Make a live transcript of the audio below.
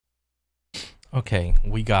Okay,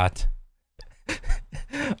 we got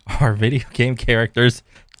our video game characters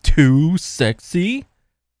too sexy.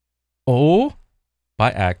 Oh,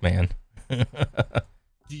 by Ackman.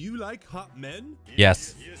 Do you like hot men?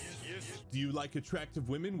 Yes. Do you like attractive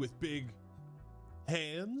women with big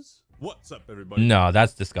hands? What's up, everybody? No,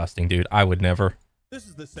 that's disgusting, dude. I would never. This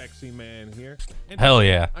is the sexy man here. And Hell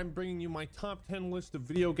yeah. I'm bringing you my top 10 list of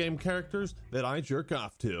video game characters that I jerk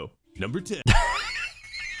off to. Number 10.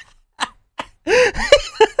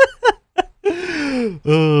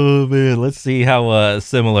 Oh man, let's see how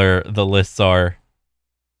similar the lists are.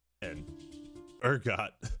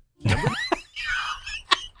 Urgot.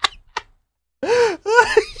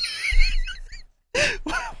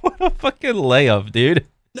 What a fucking layup, dude.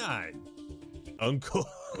 9. Uncle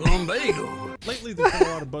Lumbago. Lately, there's been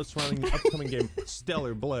a lot of buzz surrounding the upcoming game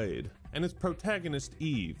Stellar Blade and its protagonist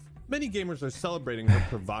Eve. Many gamers are celebrating her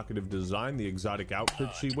provocative design, the exotic outfit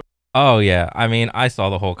she wears. Oh yeah, I mean, I saw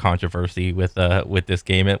the whole controversy with this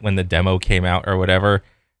game when the demo came out or whatever.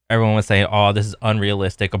 Everyone was saying, "Oh, this is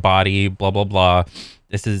unrealistic, a body, blah blah blah.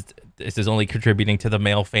 This is only contributing to the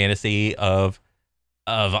male fantasy of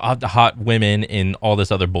the hot women and all this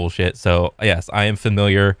other bullshit." So yes, I am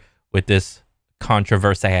familiar with this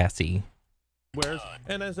controversy.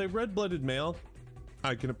 And as a red-blooded male,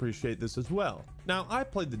 I can appreciate this as well. Now, I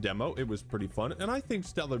played the demo, it was pretty fun, and I think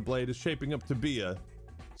Stellar Blade is shaping up to be a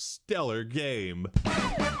stellar game.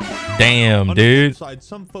 Damn, On dude. the flip side,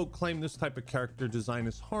 some folk claim this type of character design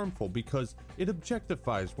is harmful because it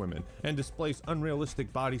objectifies women and displays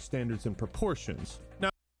unrealistic body standards and proportions. Now,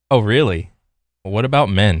 Oh really? What about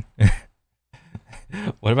men?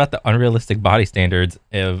 What about the unrealistic body standards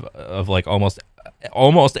of like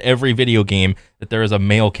almost every video game that there is a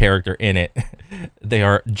male character in it? They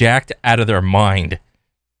are jacked out of their mind.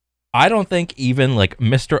 I don't think even like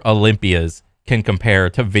Mr. Olympias can compare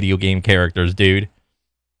to video game characters, dude.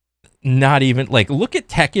 Not even, like, look at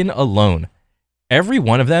Tekken alone. Every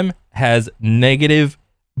one of them has negative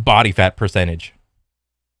body fat percentage.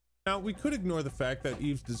 now, we could ignore the fact that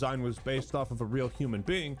Eve's design was based off of a real human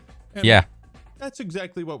being. And Yeah, that's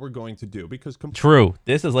exactly what we're going to do because true.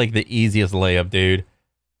 This is like the easiest layup, dude.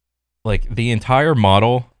 Like, the entire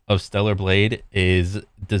model of Stellar Blade is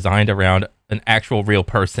designed around an actual real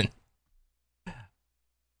person.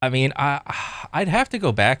 I mean, I'd have to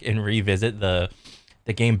go back and revisit the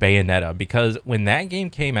game Bayonetta, because when that game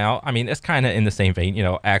came out, I mean, it's kind of in the same vein, you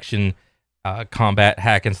know, action, combat,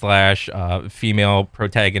 hack and slash, female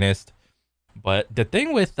protagonist. But the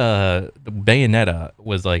thing with the Bayonetta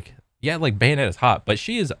was like, yeah, like Bayonetta's hot, but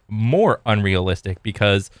she is more unrealistic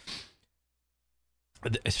because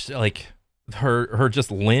it's like her just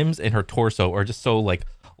limbs and her torso are just so like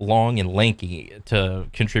long and lanky to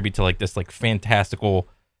contribute to like this like fantastical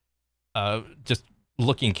just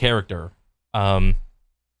looking character.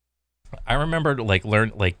 I remember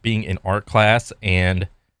like being in art class, and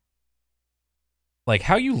like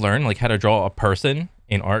how you learn like how to draw a person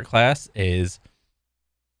in art class is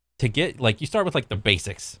to get like, you start with like the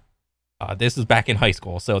basics. This is back in high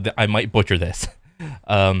school, so I might butcher this.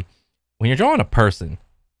 When you're drawing a person,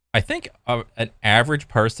 I think an average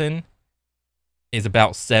person is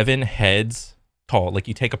about 7 heads tall. Like,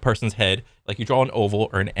 you take a person's head, like you draw an oval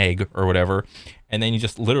or an egg or whatever, and then you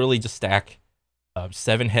just literally just stack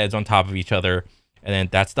 7 heads on top of each other, and then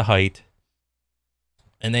that's the height.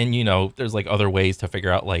 And then, you know, there's like other ways to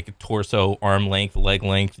figure out like torso, arm length, leg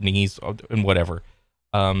length, knees, and whatever.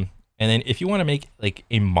 And then if you want to make like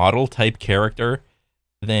a model type character,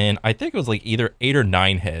 then I think it was like either 8 or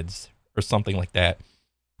 9 heads or something like that.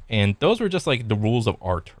 And those were just like the rules of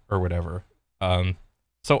art or whatever.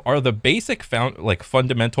 So are the basic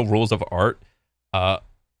fundamental rules of art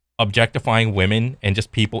objectifying women and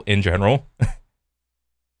just people in general?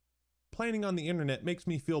 Planning on the internet makes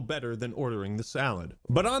me feel better than ordering the salad.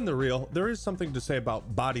 But on the real, there is something to say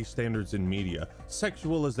about body standards in media,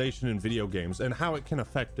 sexualization in video games, and how it can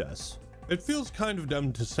affect us. It feels kind of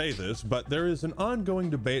dumb to say this, but there is an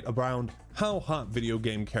ongoing debate around how hot video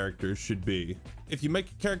game characters should be. If you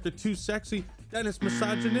make a character too sexy, then it's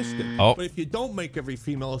misogynistic. Oh. But if you don't make every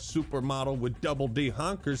female a supermodel with double D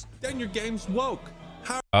honkers, then your game's woke.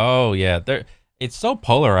 Oh yeah, it's so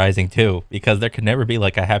polarizing too, because there could never be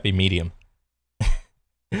like a happy medium.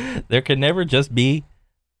 There could never just be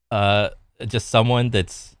just someone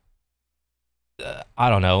that's I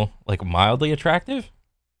don't know, like mildly attractive.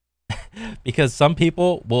 Because some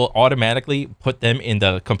people will automatically put them in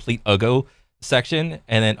the complete uggo section,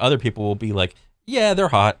 and then other people will be like, yeah, they're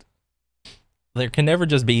hot. There can never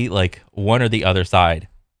just be like one or the other side.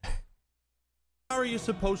 How are you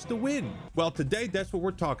supposed to win? Well, today that's what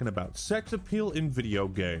we're talking about. Sex appeal in video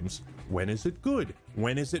games. When is it good?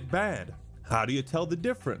 When is it bad? How do you tell the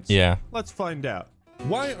difference? Yeah. Let's find out.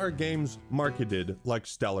 Why are games marketed like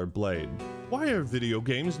Stellar Blade? Why are video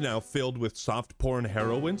games now filled with soft porn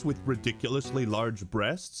heroines with ridiculously large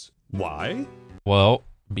breasts? Why? Well,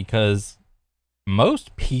 because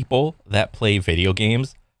most people that play video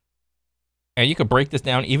games, and you could break this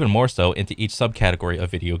down even more so into each subcategory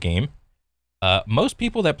of video game, most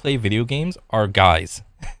people that play video games are guys.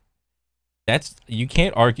 You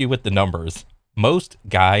can't argue with the numbers. Most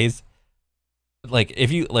guys,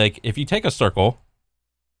 if you take a circle,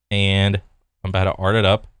 and I'm about to art it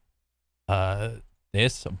up,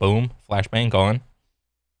 this, boom, flashbang gone.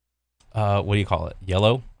 What do you call it?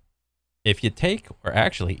 Yellow. If you take, or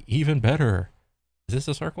actually even better, is this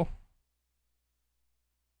a circle?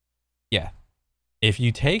 Yeah. If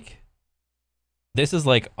you take, this is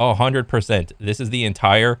like 100%. This is the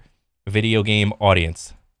entire video game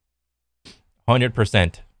audience.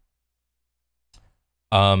 100%.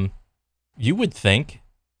 You would think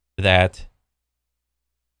that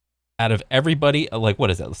out of everybody, like,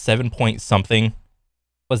 what is it? 7 point something?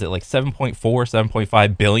 Was it like 7.4,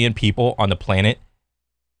 7.5 billion people on the planet?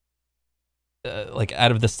 Like,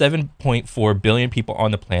 out of the 7.4 billion people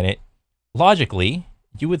on the planet, logically,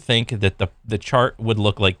 you would think that the chart would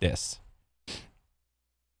look like this.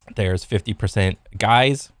 There's 50%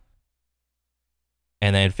 guys,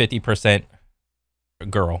 and then 50%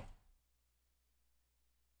 girl.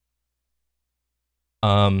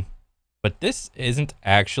 But this isn't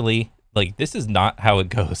actually, like, this is not how it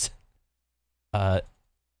goes. Okay.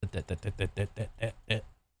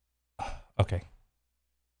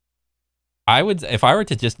 If I were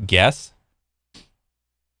to just guess,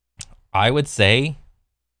 I would say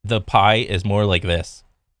the pie is more like this.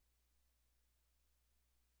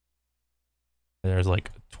 There's like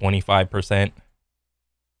 25%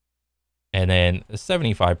 and then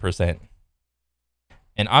 75%.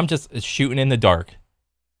 And I'm just shooting in the dark.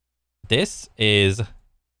 This is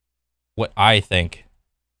what I think.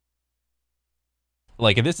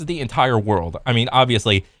 Like, if this is the entire world, I mean,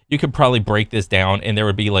 obviously, you could probably break this down and there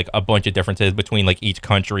would be like a bunch of differences between like each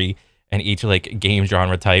country and each like game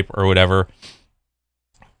genre type or whatever.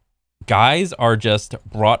 Guys are just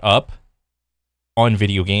brought up on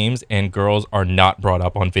video games and girls are not brought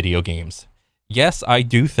up on video games. Yes, I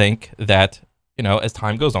do think that, you know, as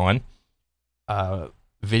time goes on,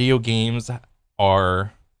 video games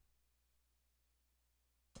are,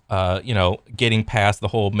 you know, getting past the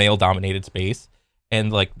whole male-dominated space,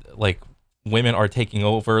 and like women are taking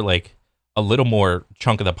over like a little more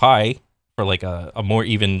chunk of the pie for like a more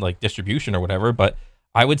even like distribution or whatever. But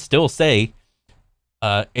I would still say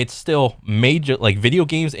it's still major, like video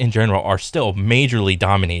games in general are still majorly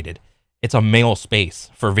dominated. It's a male space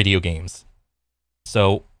for video games.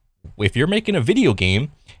 So if you're making a video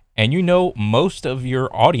game and you know most of your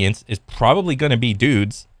audience is probably going to be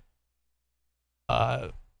dudes,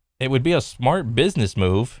 it would be a smart business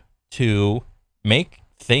move to make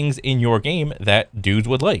things in your game that dudes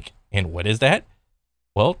would like. And what is that?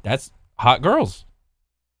 Well, that's hot girls.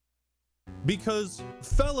 Because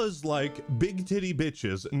fellas like big titty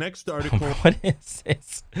bitches. Next article. What is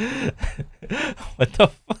this? What the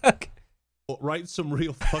fuck? Write some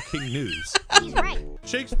real fucking news. He's right.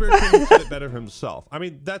 Shakespeare couldn't have said it better himself. I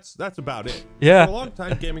mean, that's about it. Yeah. For a long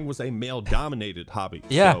time, gaming was a male-dominated hobby.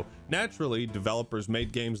 Yeah. So naturally, developers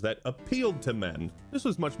made games that appealed to men. This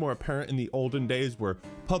was much more apparent in the olden days, where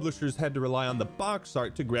publishers had to rely on the box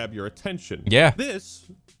art to grab your attention. Yeah. This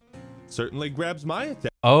certainly grabs my attention.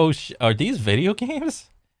 Oh, are these video games?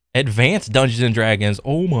 Advanced Dungeons and Dragons.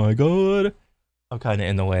 Oh my god. I'm kind of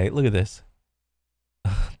in the way. Look at this.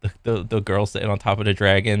 The girl sitting on top of the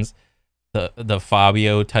dragons. The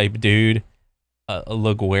Fabio type dude.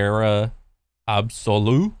 La Guerra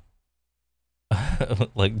Absolu.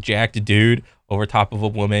 Like jacked dude over top of a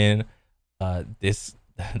woman.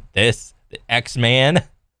 The X-Man.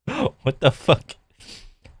 What the fuck?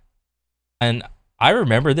 And I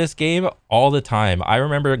remember this game all the time. I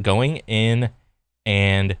remember going in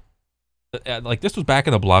and like this was back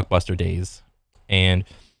in the Blockbuster days, and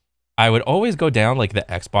I would always go down like the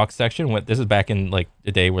Xbox section. This is back in like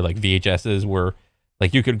the day where like VHSs were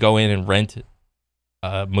like you could go in and rent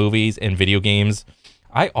movies and video games.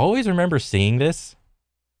 I always remember seeing this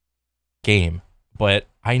game, but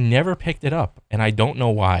I never picked it up, and I don't know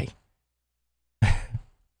why.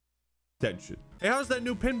 Attention. Hey, how's that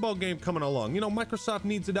new pinball game coming along? You know, Microsoft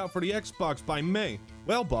needs it out for the Xbox by May.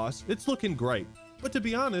 Well, boss, it's looking great. But to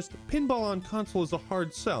be honest, pinball on console is a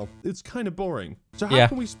hard sell. It's kind of boring. So how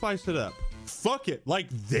can we spice it up? Fuck it, like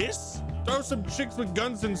this? Throw some chicks with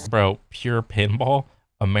guns and Bro, pure pinball,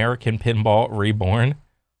 American Pinball Reborn.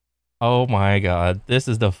 Oh my god, this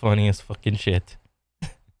is the funniest fucking shit.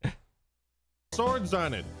 swords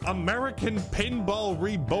on it. American Pinball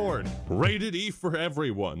Reborn. Rated E for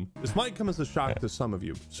everyone. This might come as a shock to some of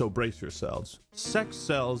you, so brace yourselves. Sex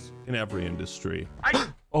sells in every industry.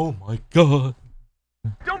 Oh my god.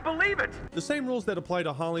 Don't believe it! The same rules that apply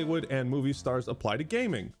to Hollywood and movie stars apply to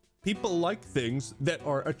gaming. People like things that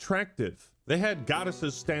are attractive. They had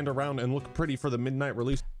goddesses stand around and look pretty for the midnight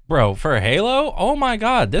release. Bro, for Halo? Oh my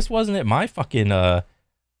god, this wasn't at my fucking, what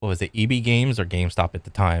was it, EB Games or GameStop at the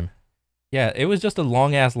time? Yeah, it was just a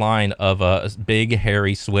long-ass line of big,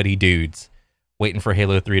 hairy, sweaty dudes waiting for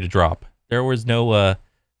Halo 3 to drop. There was no,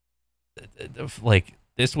 like,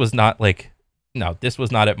 this was not, like, no, this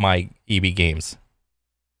was not at my EB Games.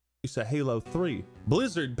 A Halo 3.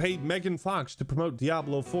 Blizzard paid Megan Fox to promote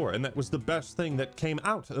Diablo 4, and that was the best thing that came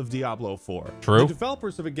out of Diablo 4. True. The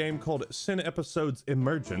developers of a game called Sin Episodes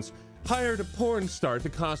Emergence hired a porn star to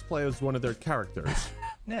cosplay as one of their characters.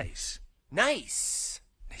 Nice. Nice.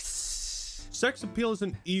 Nice. Sex appeal is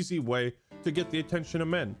an easy way to get the attention of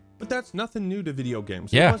men, but that's nothing new to video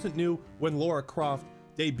games. Yeah. It wasn't new when Lara Croft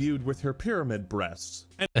debuted with her pyramid breasts.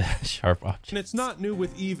 Sharp object. And it's not new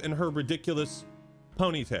with Eve and her ridiculous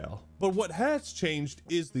ponytail. But what has changed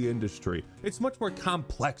is the industry. It's much more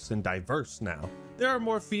complex and diverse now. There are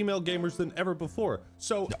more female gamers than ever before.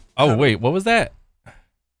 So Oh wait, what was that?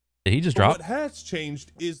 Did he just drop? What has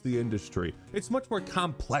changed is the industry. It's much more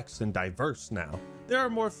complex and diverse now. There are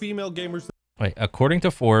more female gamers. Wait, according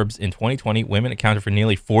to Forbes, in 2020, women accounted for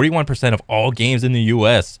nearly 41% of all games in the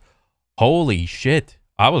US. Holy shit,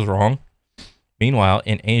 I was wrong. Meanwhile,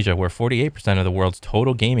 in Asia, where 48% of the world's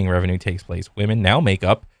total gaming revenue takes place, women now make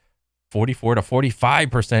up 44 to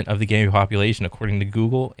 45% of the gaming population, according to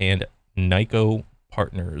Google and Nyko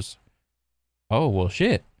Partners. Oh, well,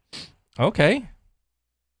 shit. Okay.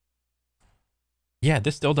 Yeah,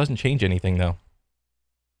 this still doesn't change anything, though.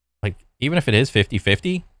 Like, even if it is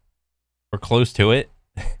 50-50 or close to it,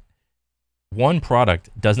 one product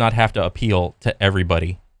does not have to appeal to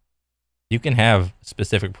everybody. You can have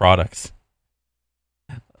specific products.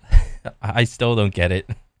 I still don't get it.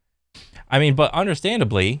 I mean, but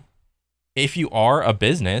understandably, if you are a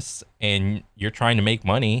business and you're trying to make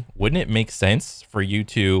money, wouldn't it make sense for you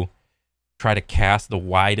to try to cast the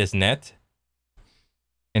widest net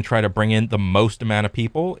and try to bring in the most amount of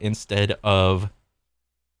people instead of,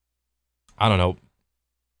 I don't know,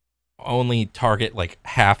 only target like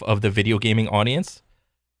half of the video gaming audience?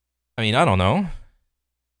 I mean, I don't know.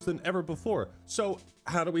 Than ever before. So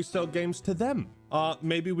how do we sell games to them?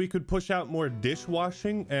 Maybe we could push out more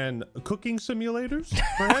dishwashing and cooking simulators.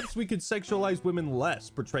 Perhaps we could sexualize women less,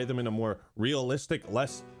 portray them in a more realistic,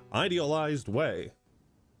 less idealized way.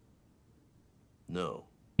 No.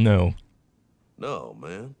 No. No,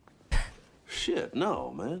 man. Shit,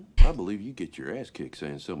 no, man. I believe you get your ass kicked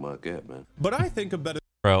saying something like that, man. But I think a better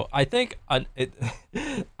Bro, I think I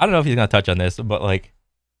don't know if he's gonna touch on this, but like,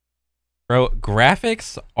 bro,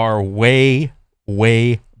 graphics are way,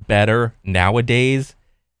 way better nowadays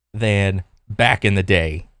than back in the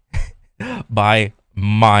day by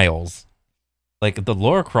miles. Like the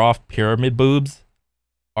Lara Croft pyramid boobs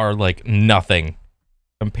are like nothing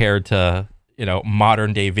compared to, you know,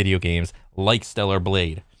 modern day video games like Stellar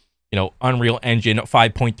Blade, you know, Unreal Engine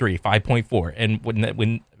 5.3, 5.4, and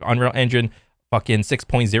when Unreal Engine fucking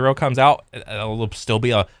 6.0 comes out, it'll still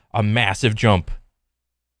be a massive jump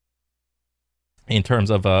in terms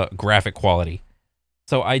of graphic quality.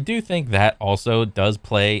 So I do think that also does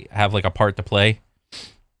have like a part to play.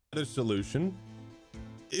 The solution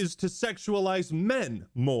is to sexualize men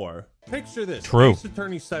more. Picture this. True. Ace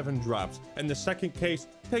Attorney 7 drops, and the second case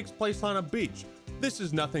takes place on a beach. This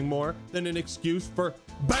is nothing more than an excuse for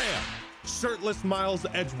BAM! Shirtless Miles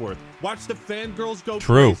Edgeworth. Watch the fangirls go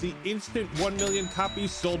True. crazy. Instant 1 million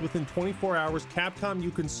copies sold within 24 hours. Capcom,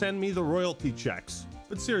 you can send me the royalty checks.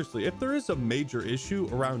 But seriously, if there is a major issue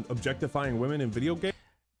around objectifying women in video games,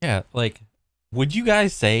 Yeah, like, would you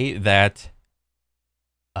guys say that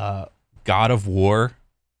God of War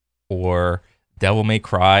or Devil May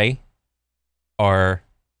Cry are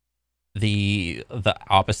the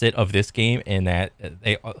opposite of this game in that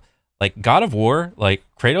they like God of War, like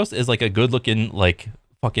Kratos is like a good looking like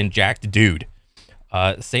fucking jacked dude.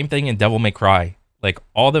 Same thing in Devil May Cry. Like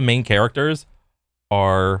all the main characters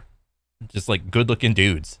are just like good looking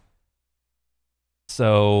dudes.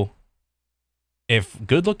 So if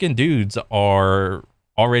good looking dudes are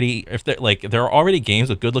already, if they're like, there are already games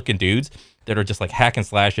with good looking dudes that are just like hack and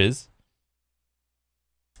slashes,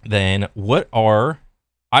 then what are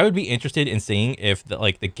I would be interested in seeing if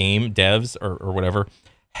like the game devs or whatever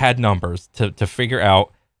had numbers to figure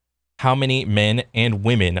out how many men and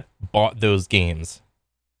women bought those games,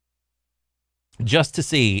 just to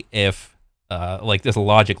see if like this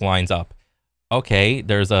logic lines up. Okay,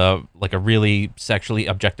 there's a really sexually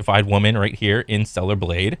objectified woman right here in Stellar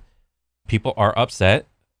Blade. People are upset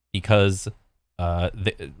because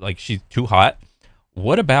like she's too hot.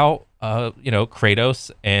 What about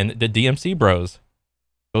Kratos and the DMC bros?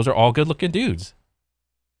 Those are all good-looking dudes.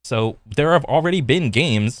 So there have already been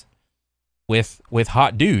games with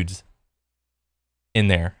hot dudes in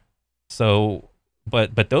there. So,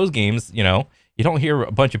 but those games, you don't hear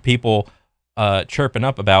a bunch of people chirping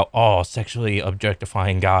up about sexually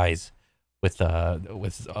objectifying guys with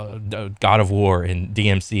God of War and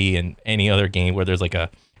DMC and any other game where there's like a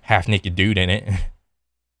half-naked dude in it.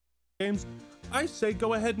 Games, I say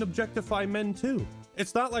go ahead and objectify men too.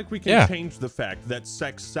 It's not like we can change the fact that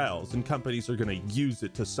sex sells and companies are going to use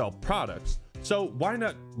it to sell products. So why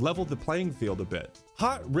not level the playing field a bit?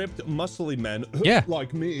 Hot, ripped, muscly men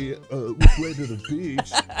like me, with way to the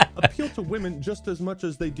beach, appeal to women just as much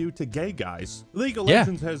as they do to gay guys. League of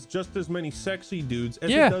Legends has just as many sexy dudes as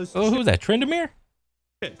it does who's that, Trendamere?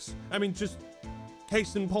 chicks. I mean, just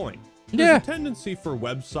case in point. There's a tendency for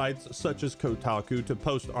websites such as Kotaku to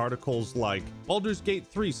post articles like Baldur's Gate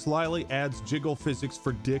 3 slyly adds jiggle physics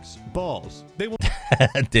for dicks balls. They will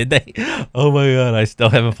Did they? Oh my god, I still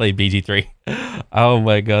haven't played BG3. Oh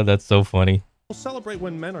my god, that's so funny. celebrate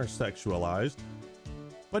when men are sexualized,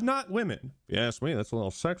 but not women. If you ask me, that's a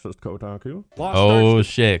little sexist, Kotaku.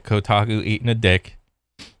 Shit, Kotaku eating a dick.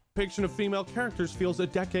 Depiction of female characters feels a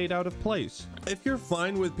decade out of place. If you're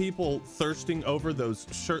fine with people thirsting over those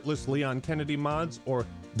shirtless Leon Kennedy mods, or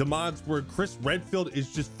the mods where Chris Redfield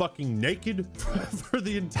is just fucking naked for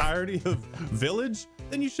the entirety of Village,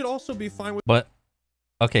 then you should also be fine with. But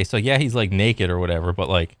okay, so yeah, he's like naked or whatever, but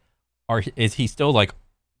like, is he still like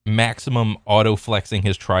maximum auto flexing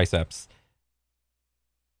his triceps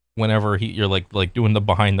whenever you're like doing the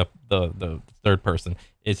behind the third person?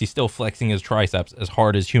 Is he still flexing his triceps as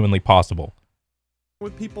hard as humanly possible?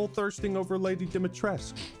 With people thirsting over Lady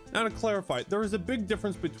Dimitrescu. Now to clarify, there is a big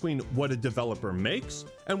difference between what a developer makes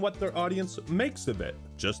and what their audience makes of it.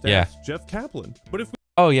 Just ask Jeff Kaplan. But if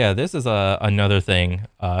oh yeah, this is another thing.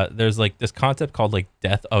 There's like this concept called like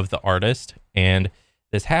death of the artist, and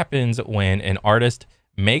this happens when an artist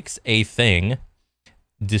makes a thing,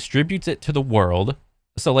 distributes it to the world.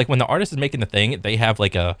 So like when the artist is making the thing, they have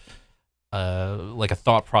like a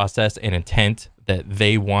thought process and intent that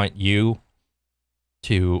they want you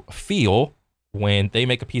to feel when they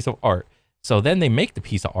make a piece of art. So then they make the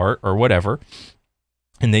piece of art or whatever,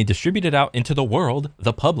 and they distribute it out into the world,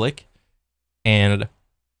 the public, and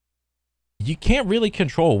you can't really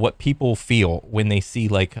control what people feel when they see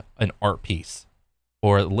like an art piece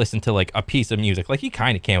or listen to like a piece of music. Like you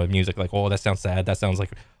kind of can with music, like, oh, that sounds sad, that sounds like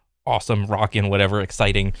awesome, rocking, whatever,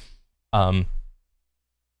 exciting.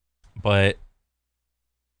 But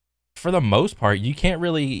for the most part, you can't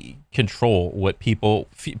really control what people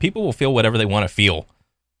will feel whatever they want to feel,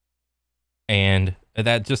 and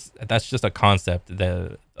that's just a concept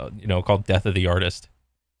that called death of the artist.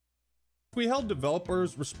 If we held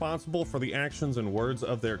developers responsible for the actions and words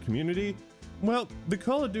of their community, well, the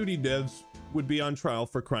Call of Duty devs would be on trial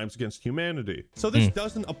for crimes against humanity. So this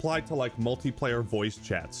doesn't apply to like multiplayer voice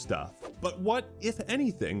chat stuff. But what, if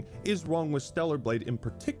anything, is wrong with Stellar Blade in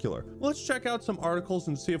particular? Let's check out some articles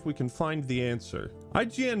and see if we can find the answer.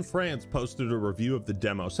 IGN France posted a review of the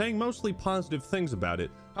demo, saying mostly positive things about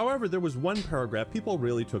it. However, there was one paragraph people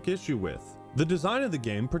really took issue with. The design of the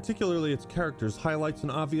game, particularly its characters, highlights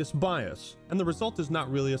an obvious bias, and the result is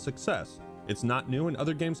not really a success. It's not new, and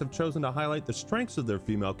other games have chosen to highlight the strengths of their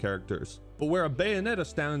female characters. But where a Bayonetta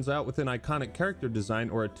stands out with an iconic character design,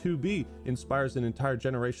 or a 2B inspires an entire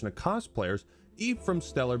generation of cosplayers, Eve from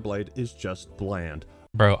Stellar Blade is just bland.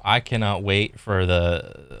 Bro, I cannot wait for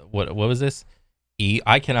the what was this? Eve.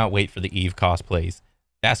 I cannot wait for the Eve cosplays.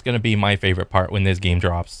 That's gonna be my favorite part when this game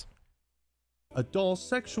drops. A doll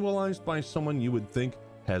sexualized by someone you would think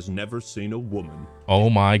has never seen a woman. Oh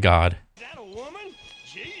my god. Is that a woman?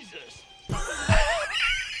 Jesus.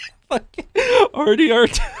 Fucking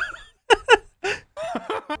RDR2.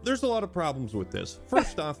 There's a lot of problems with this.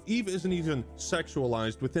 First off, Eve isn't even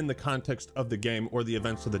sexualized within the context of the game or the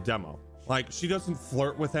events of the demo. Like, she doesn't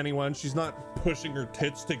flirt with anyone. She's not pushing her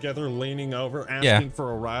tits together, leaning over, asking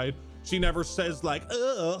for a ride. She never says like,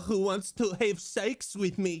 who wants to have sex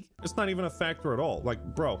with me? It's not even a factor at all. Like,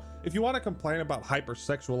 bro, if you want to complain about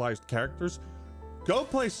hypersexualized characters, go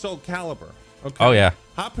play Soul Calibur. Okay? Oh yeah.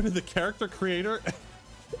 Hop into the character creator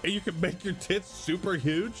And you can make your tits super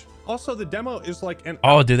huge. Also, the demo is like an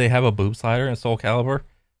Oh, do they have a boob slider in Soul Calibur?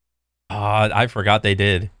 I forgot they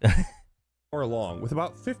did. hour long with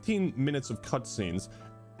about 15 minutes of cutscenes.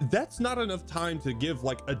 That's not enough time to give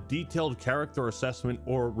like a detailed character assessment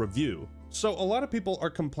or review. So a lot of people are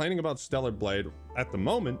complaining about Stellar Blade at the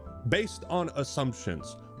moment based on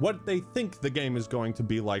assumptions, what they think the game is going to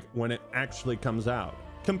be like when it actually comes out.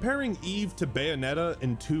 Comparing Eve to Bayonetta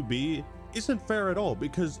in 2B isn't fair at all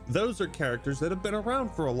because those are characters that have been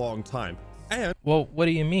around for a long time. And Well, what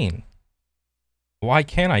do you mean? Why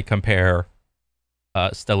can't I compare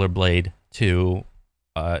Stellar Blade to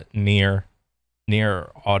Nier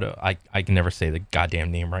Auto? I can never say the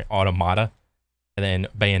goddamn name right. Automata, and then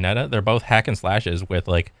Bayonetta. They're both hack and slashes with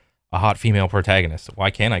like a hot female protagonist.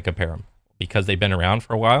 Why can't I compare them? Because they've been around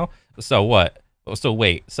for a while. So what? So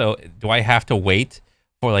wait. So do I have to wait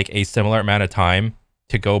for like a similar amount of time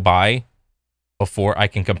to go by before I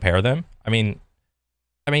can compare them? I mean,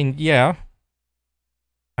 yeah.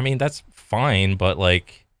 I mean, that's fine, but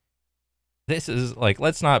like, this is like,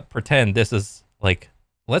 let's not pretend that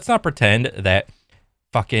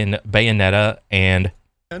fucking Bayonetta and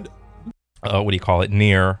what do you call it,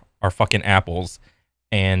 Nier are fucking apples,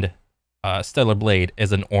 and Stellar Blade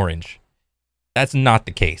is an orange. That's not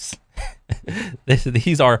the case.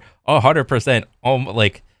 These are 100%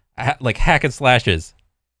 like hack and slashes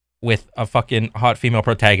with a fucking hot female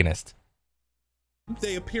protagonist.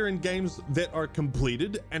 they appear in games that are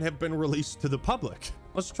completed and have been released to the public.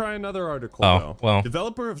 Let's try another article though. Well,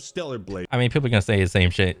 Developer of Stellar Blade. I mean, people are gonna say the same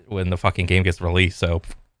shit when the fucking game gets released, so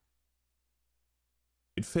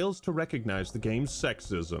It fails to recognize the game's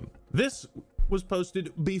sexism. This was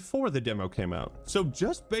posted before the demo came out. So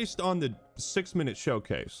just based on the 6-minute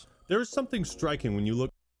showcase, there is something striking when you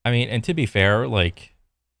look. I mean, and to be fair, like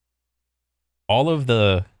all of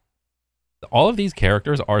these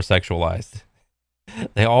characters are sexualized.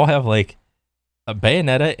 They all have like a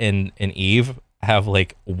Bayonetta and Eve have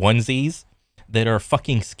like onesies that are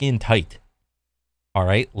fucking skin tight. All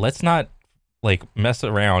right, let's not like mess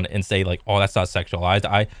around and say like, oh, that's not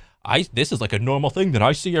sexualized. This is like a normal thing that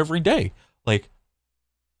I see every day. Like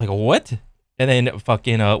what? And then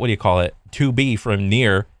fucking what do you call it? 2B from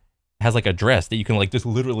Nier has like a dress that you can like just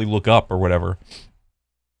literally look up or whatever.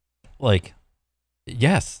 Like,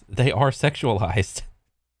 yes, they are sexualized.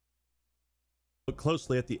 Look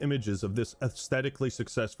closely at the images of this aesthetically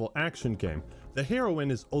successful action game. The heroine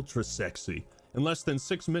is ultra sexy. In less than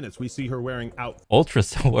 6 minutes, we see her wearing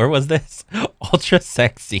Where was this? Ultra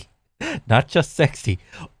sexy. Not just sexy.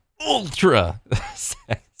 Ultra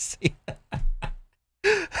sexy.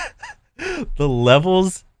 The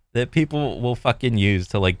levels that people will fucking use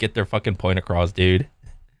to like get their fucking point across, dude.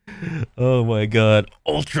 Oh my god.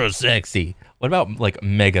 Ultra sexy. What about like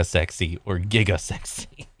mega sexy or giga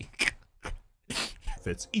sexy?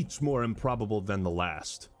 outfits, each more improbable than the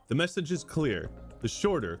last. The message is clear. The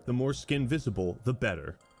shorter, the more skin visible, the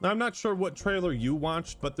better. Now, I'm not sure what trailer you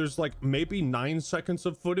watched, but there's like maybe 9 seconds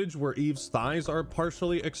of footage where Eve's thighs are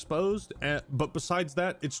partially exposed, but besides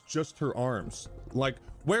that, it's just her arms. Like,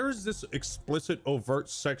 where is this explicit, overt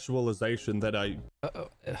sexualization that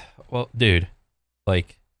well, dude,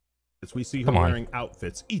 like, as we see her wearing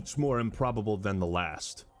outfits, each more improbable than the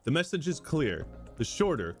last. The message is clear. The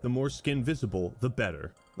shorter, the more skin visible, the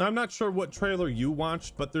better. Now, I'm not sure what trailer you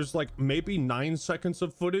watched, but there's like maybe 9 seconds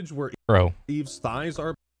of footage where Eve's thighs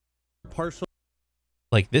are partial.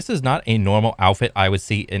 Like, this is not a normal outfit I would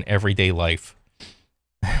see in everyday life.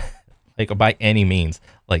 Like, by any means.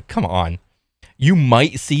 Like, come on. You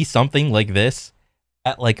might see something like this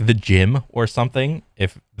at like the gym or something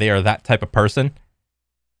if they are that type of person.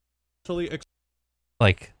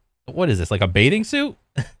 Like, what is this? Like a bathing suit?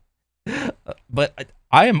 But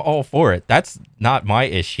I am all for it. That's not my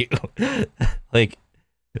issue. Like,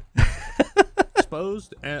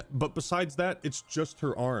 exposed, but besides that, it's just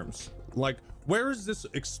her arms. Like, where is this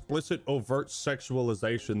explicit, overt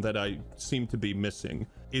sexualization that I seem to be missing?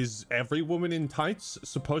 Is every woman in tights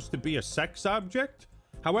supposed to be a sex object?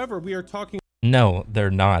 However, we are talking. No, they're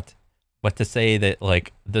not. But to say that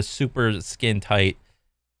like the super skin tight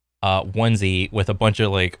onesie with a bunch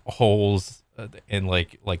of like holes and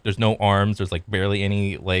like there's no arms, there's like barely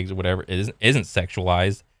any legs or whatever, it isn't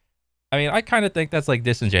sexualized. I mean, I kind of think that's like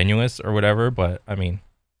disingenuous or whatever, but I mean,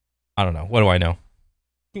 I don't know. What do I know?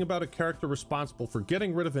 About a character responsible for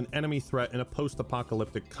getting rid of an enemy threat in a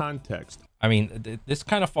post-apocalyptic context. I mean, this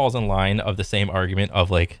kind of falls in line of the same argument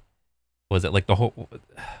of like, was it like the whole,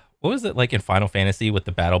 what was it like in Final Fantasy with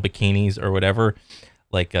the battle bikinis or whatever?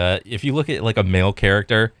 Like, if you look at like a male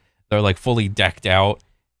character, they're like fully decked out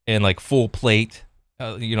and like full plate,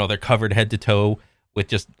 you know, they're covered head to toe with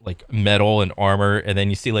just like metal and armor, and then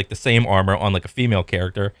you see like the same armor on like a female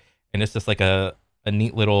character, and it's just like a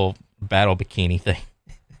neat little battle bikini thing.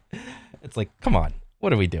 It's like, come on,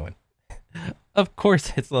 what are we doing? Of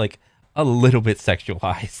course it's like a little bit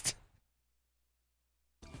sexualized.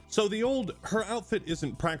 So the old "her outfit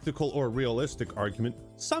isn't practical or realistic" argument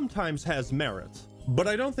sometimes has merit, but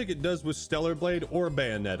I don't think it does with Stellar Blade or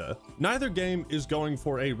Bayonetta. Neither game is going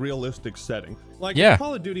for a realistic setting. Like, if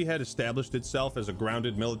Call of Duty had established itself as a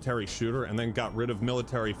grounded military shooter and then got rid of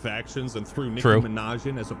military factions and threw Nicki Minaj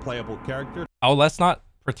in as a playable character. Oh, let's not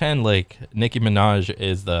pretend like Nicki Minaj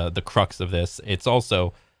is the crux of this. It's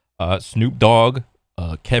also Snoop Dogg,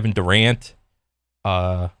 Kevin Durant,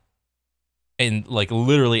 and like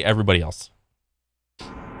literally everybody else.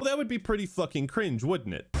 Well, that would be pretty fucking cringe,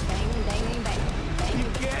 wouldn't it? You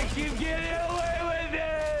can't keep getting away with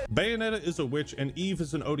it! Bayonetta is a witch and Eve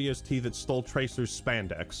is an ODST that stole Tracer's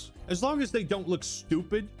spandex. As long as they don't look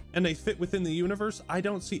stupid and they fit within the universe, I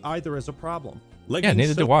don't see either as a problem. Yeah,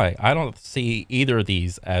 neither do I. I don't see either of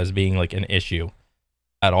these as being like an issue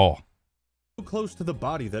at all. So close to the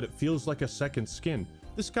body that it feels like a second skin.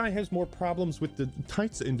 This guy has more problems with the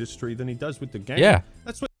tights industry than he does with the game. Yeah,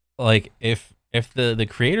 that's what. Like if the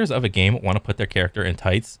creators of a game want to put their character in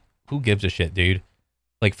tights, who gives a shit, dude?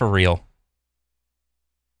 Like, for real.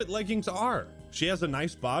 What leggings are. She has a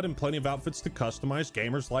nice bod and plenty of outfits to customize.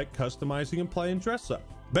 Gamers like customizing and playing dress up.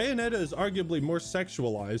 Bayonetta is arguably more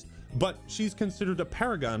sexualized, but she's considered a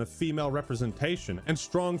paragon of female representation and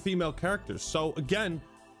strong female characters. So again,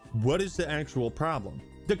 what is the actual problem?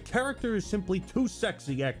 The character is simply too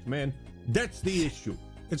sexy, man. That's the issue.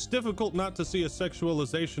 It's difficult not to see a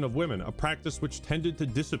sexualization of women, a practice which tended to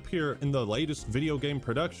disappear in the latest video game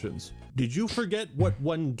productions. Did you forget what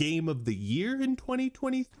won Game of the Year in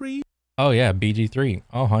 2023? Oh yeah, BG3.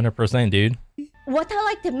 Oh, 100%, dude. What I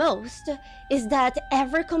like the most is that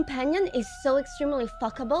every companion is so extremely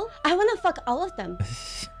fuckable. I want to fuck all of them.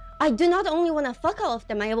 I do not only want to fuck all of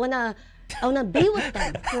them, I want to be with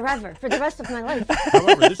them forever, for the rest of my life.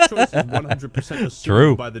 However, this choice is 100%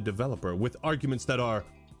 assumed by the developer, with arguments that are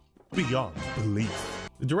beyond belief.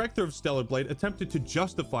 The director of Stellar Blade attempted to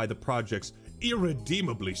justify the project's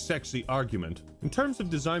irredeemably sexy argument. In terms of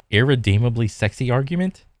design... Irredeemably sexy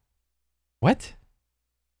argument? What?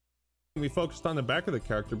 We focused on the back of the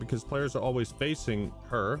character because players are always facing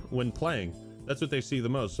her when playing. That's what they see the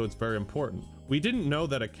most, so it's very important. We didn't know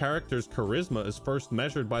that a character's charisma is first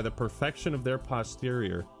measured by the perfection of their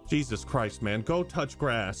posterior. Jesus Christ, man, go touch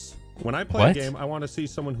grass. When I play a game, I want to see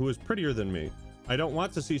someone who is prettier than me. I don't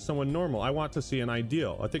want to see someone normal. I want to see an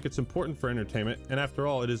ideal. I think it's important for entertainment, and after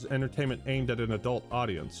all, it is entertainment aimed at an adult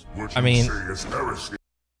audience. I mean,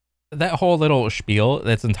 that whole little spiel,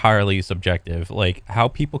 that's entirely subjective. Like, how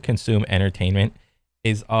people consume entertainment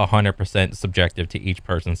is 100% subjective to each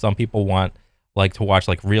person. Some people want like to watch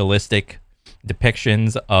like realistic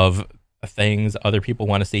depictions of things. Other people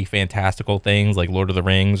want to see fantastical things like Lord of the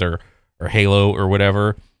Rings or Halo or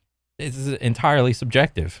whatever. It's entirely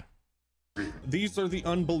subjective. These are the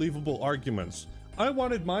unbelievable arguments. I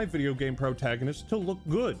wanted my video game protagonist to look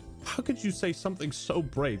good. How could you say something so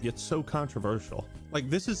brave yet so controversial? Like,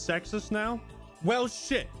 this is sexist now? Well,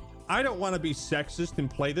 shit. I don't want to be sexist and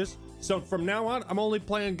play this. So from now on, I'm only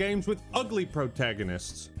playing games with ugly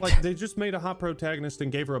protagonists. Like, they just made a hot protagonist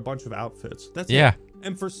and gave her a bunch of outfits. That's it.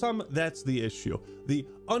 And for some, that's the issue. The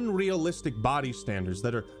unrealistic body standards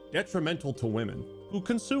that are detrimental to women who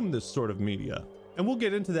consume this sort of media. And we'll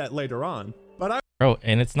get into that later on. But Bro,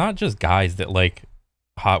 and it's not just guys that like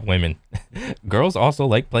hot women. Girls also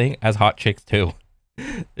like playing as hot chicks too.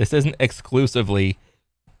 This isn't exclusively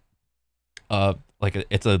like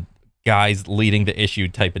it's a guys leading the issue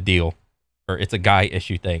type of deal, or it's a guy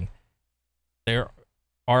issue thing. There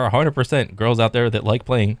are 100% girls out there that like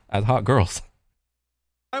playing as hot girls.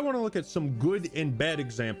 I want to look at some good and bad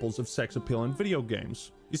examples of sex appeal in video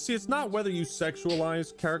games. You see, it's not whether you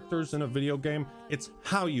sexualize characters in a video game, it's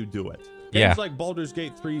how you do it. Games like Baldur's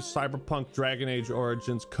Gate 3, Cyberpunk, Dragon Age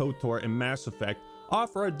Origins, KOTOR, and Mass Effect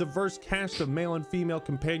offer a diverse cast of male and female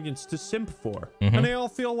companions to simp for. And they all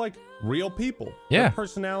feel like real people. Their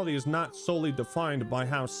personality is not solely defined by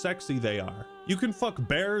how sexy they are. You can fuck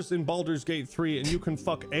bears in Baldur's Gate 3 and you can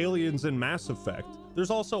fuck aliens in Mass Effect.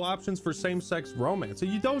 There's also options for same-sex romance,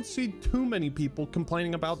 and you don't see too many people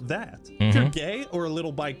complaining about that. If you're gay or a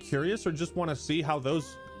little bi-curious or just want to see how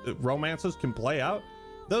those romances can play out,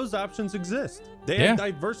 those options exist. They add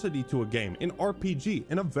diversity to a game, an RPG,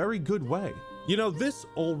 in a very good way. You know, this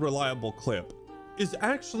old reliable clip is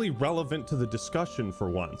actually relevant to the discussion for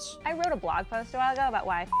once. I wrote a blog post a while ago about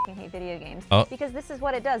why I f***ing hate video games. Because this is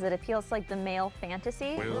what it does. It appeals to like the male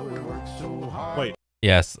fantasy. Wait,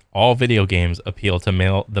 Yes, all video games appeal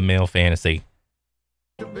to the male fantasy.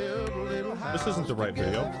 This isn't the right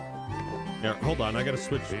video. Here, hold on, I gotta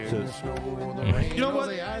switch to... You know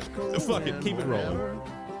what? Fuck it, keep it rolling.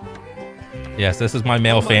 Yes, this is my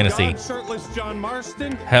male fantasy. God, shirtless John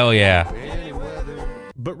Marston? Hell yeah.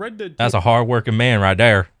 But Red Dead 2 That's a hard-working man right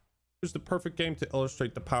there. is the perfect game to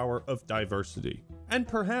illustrate the power of diversity. And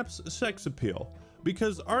perhaps sex appeal.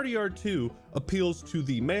 Because RDR2 appeals to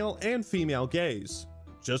the male and female gaze.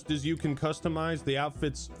 Just as you can customize the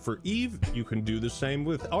outfits for Eve, you can do the same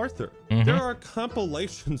with Arthur. There are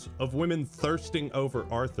compilations of women thirsting over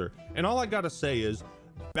Arthur. And all I gotta say is,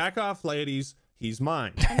 back off ladies, he's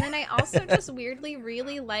mine. And then I also just weirdly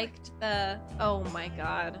really liked the, oh my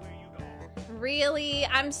god. Really?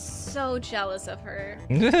 I'm so jealous of her.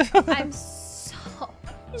 I'm so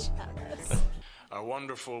jealous.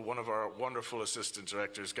 One of our wonderful assistant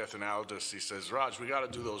directors, Gethin Aldous, he says, Raj, we got to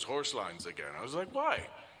do those horse lines again. I was like, why?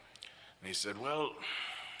 And he said, well,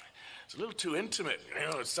 it's a little too intimate.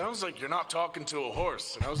 You know, it sounds like you're not talking to a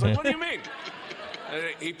horse. And I was like, what do you mean? And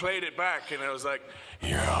he played it back, and I was like,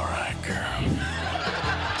 you're all right, girl.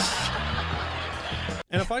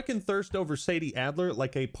 And if I can thirst over Sadie Adler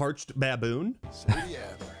like a parched baboon, Sadie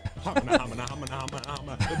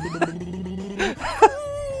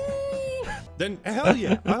then hell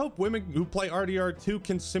yeah. I hope women who play RDR2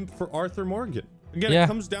 can simp for Arthur Morgan. Again, Yeah. It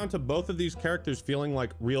comes down to both of these characters feeling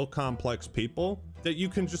like real complex people that you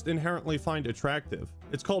can just inherently find attractive.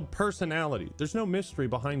 It's called personality. There's no mystery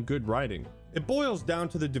behind good writing. It boils down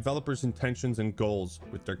to the developer's intentions and goals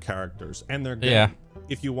with their characters and their game. Yeah.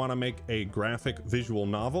 If you want to make a graphic visual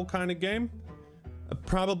novel kind of game,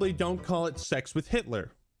 probably don't call it Sex with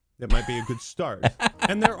Hitler. That might be a good start.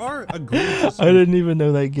 And there are egregious, I didn't even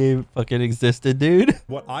know that game fucking existed, dude.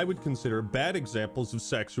 what I would consider bad examples of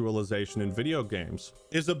sexualization in video games.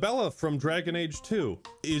 Isabella from Dragon Age 2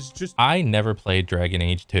 is just... I never played Dragon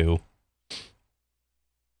Age 2.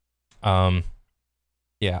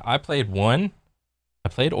 Yeah, I played 1. I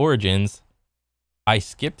played Origins. I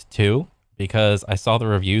skipped 2 because I saw the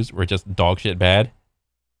reviews were just dog shit bad.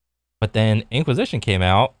 But then Inquisition came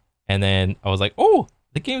out, and then I was like, oh,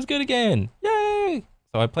 the game's good again. Yay!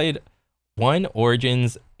 So I played 1,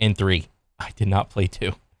 Origins, and 3. I did not play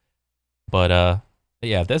 2. But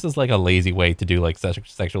yeah, this is like a lazy way to do like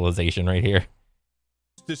sexualization right here.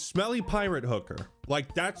 the smelly pirate hooker.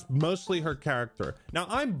 Like, that's mostly her character. Now,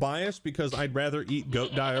 I'm biased because I'd rather eat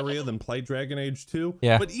goat diarrhea than play Dragon Age 2.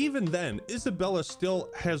 Yeah. But even then, Isabella still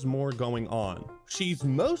has more going on. She's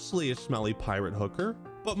mostly a smelly pirate hooker,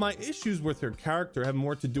 but my issues with her character have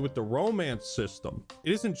more to do with the romance system.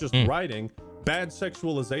 It isn't just writing. Bad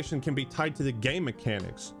sexualization can be tied to the game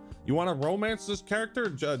mechanics. You want to romance this character?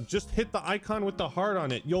 Just hit the icon with the heart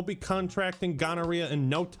on it. You'll be contracting gonorrhea in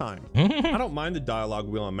no time. I don't mind the dialogue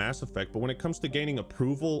wheel on Mass Effect, but when it comes to gaining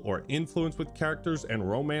approval or influence with characters and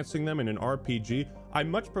romancing them in an RPG, I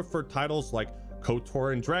much prefer titles like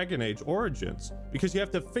KOTOR and Dragon Age Origins, because you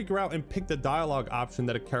have to figure out and pick the dialogue option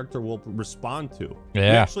that a character will respond to. You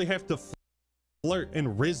Yeah. actually have to flirt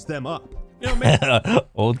and rizz them up. You know, man,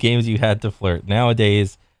 Old games you had to flirt.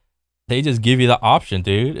 Nowadays, they just give you the option,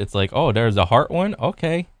 dude. It's like, oh, there's a heart one.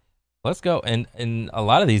 Okay, let's go. And a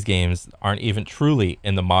lot of these games aren't even truly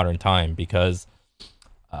in the modern time, because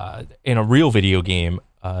in a real video game,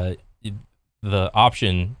 the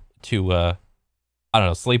option to I don't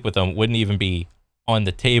know, sleep with them wouldn't even be on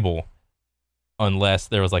the table unless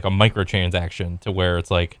there was like a microtransaction, to where it's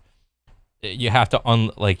like you have to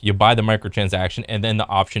you buy the microtransaction and then the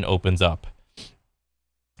option opens up.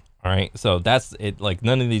 All right, so that's it. Like,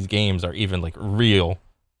 none of these games are even like real.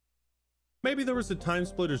 maybe there was a Time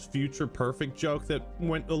Splitters Future Perfect joke that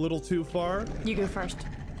went a little too far. You go first.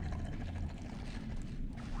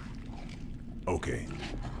 Okay.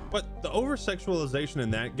 But the over-sexualization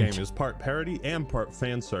in that game is part parody and part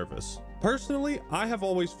fan service. Personally, I have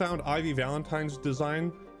always found Ivy Valentine's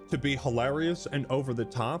design to be hilarious and over the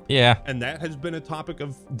top. Yeah. And that has been a topic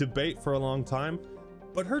of debate for a long time.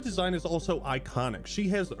 But her design is also iconic. She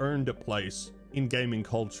has earned a place in gaming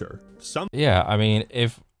culture. Yeah, I mean,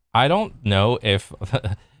 if I don't know if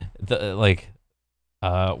the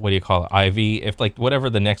what do you call it, Ivy, if like whatever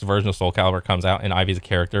the next version of Soul Calibur comes out and Ivy's a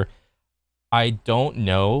character, I don't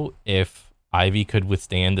know if Ivy could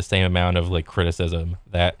withstand the same amount of like criticism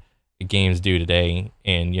that games do today,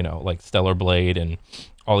 in, you know, like Stellar Blade and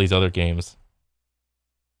all these other games.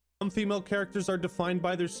 Some female characters are defined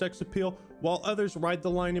by their sex appeal, while others ride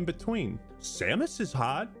the line in between. Samus is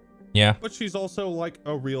hot, Yeah. but she's also like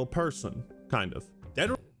a real person, kind of.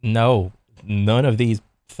 Dead or No, none of these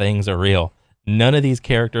things are real. None of these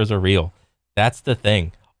characters are real. That's the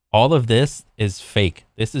thing. All of this is fake.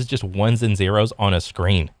 This is just ones and zeros on a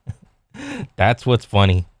screen. That's what's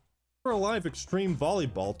funny. Alive Extreme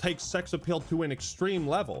Volleyball takes sex appeal to an extreme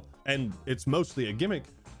level, and it's mostly a gimmick,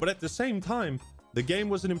 but at the same time, the game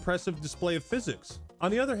was an impressive display of physics.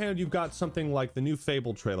 On the other hand, you've got something like the new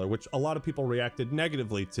Fable trailer, which a lot of people reacted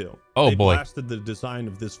negatively to. Oh they boy. blasted the design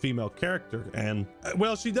of this female character, and,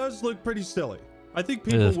 well, she does look pretty silly. I think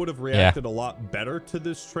people would have reacted a lot better to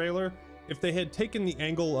this trailer if they had taken the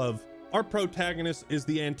angle of, our protagonist is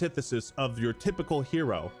the antithesis of your typical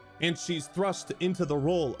hero, and she's thrust into the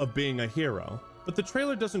role of being a hero. But the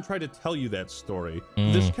trailer doesn't try to tell you that story.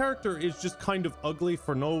 This character is just kind of ugly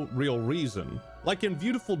for no real reason. Like in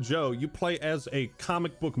Beautiful Joe, you play as a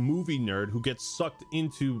comic book movie nerd who gets sucked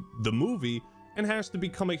into the movie and has to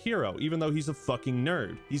become a hero, even though he's a fucking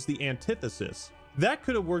nerd. He's the antithesis. That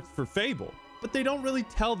could have worked for Fable, but they don't really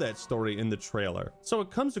tell that story in the trailer. So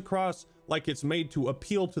it comes across like it's made to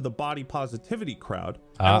appeal to the body positivity crowd,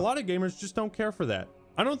 and a lot of gamers just don't care for that.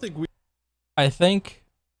 I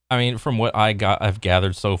mean, from what I've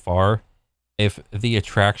gathered so far, if the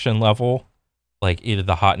attraction level, like either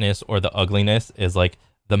the hotness or the ugliness, is like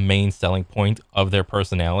the main selling point of their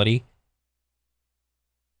personality,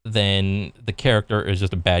 then the character is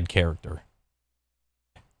just a bad character.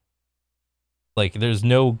 Like, there's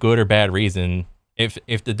no good or bad reason.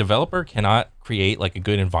 If the developer cannot create like a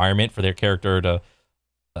good environment for their character to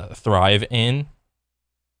thrive in,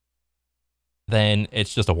 then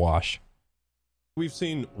it's just a wash. We've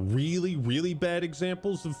seen really, really bad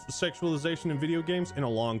examples of sexualization in video games in a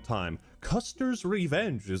long time. Custer's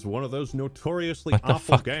Revenge is one of those notoriously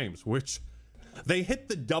awful games, which they hit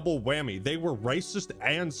the double whammy. They were racist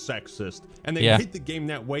and sexist, and they hit the game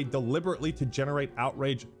that way deliberately to generate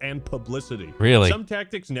outrage and publicity. Really? Some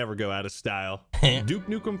tactics never go out of style. Duke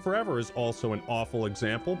Nukem Forever is also an awful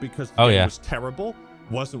example because the game was terrible,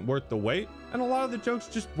 wasn't worth the wait, and a lot of the jokes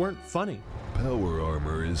just weren't funny. Power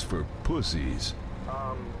armor is for pussies.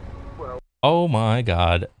 Oh my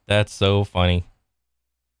god, that's so funny.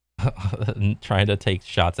 Trying to take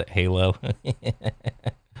shots at Halo.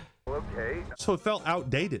 So it felt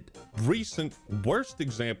outdated. Recent worst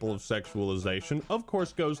example of sexualization, of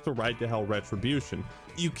course, goes to Ride to Hell Retribution.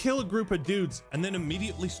 You kill a group of dudes and then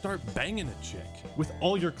immediately start banging a chick with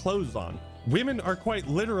all your clothes on. Women are quite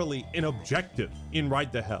literally an objective in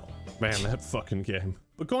Ride to Hell. Man, that fucking game.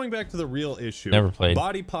 But going back to the real issue, Never played.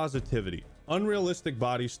 Body positivity, unrealistic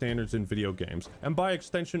body standards in video games, and by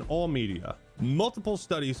extension, all media. Multiple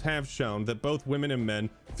studies have shown that both women and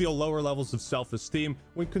men feel lower levels of self-esteem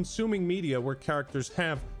when consuming media where characters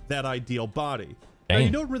have that ideal body. Now,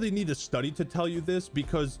 you don't really need a study to tell you this,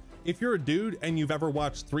 because if you're a dude and you've ever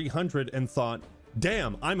watched 300 and thought,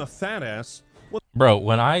 damn, I'm a fat ass. Well, bro,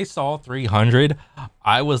 when I saw 300,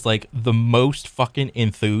 I was like the most fucking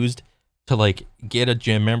enthused to like get a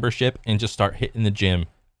gym membership and just start hitting the gym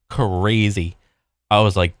crazy. I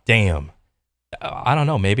was like, damn. I don't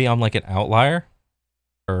know, maybe I'm like an outlier,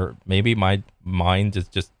 or maybe my mind is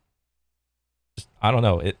just I don't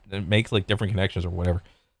know, it makes like different connections or whatever.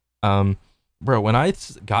 Bro, when I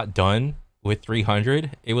got done with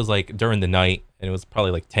 300, it was like during the night, and it was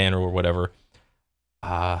probably like 10 or whatever.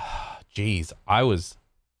 Geez, I was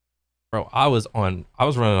running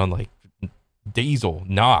on like diesel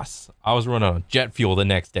NOS. I was running on jet fuel the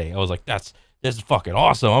next day. I was like, this is fucking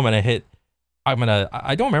awesome.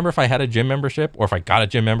 I don't remember if I had a gym membership or if I got a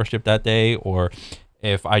gym membership that day, or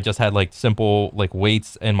if I just had like simple like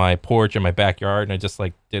weights in my porch in my backyard and I just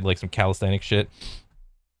like did like some calisthenic shit.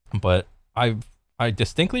 But I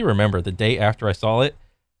distinctly remember the day after I saw it,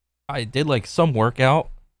 I did like some workout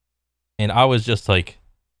and I was just like,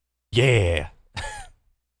 yeah.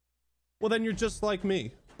 Well, then you're just like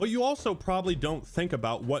me. But you also probably don't think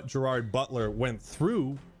about what Gerard Butler went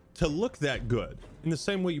through to look that good. In the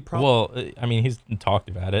same way you probably... Well, I mean, he's talked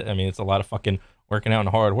about it. I mean, it's a lot of fucking working out and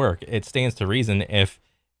hard work. It stands to reason if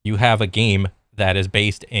you have a game that is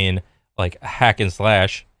based in like hack and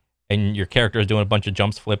slash, and your character is doing a bunch of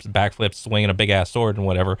jumps, flips, backflips, swinging a big ass sword and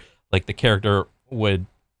whatever, like the character would...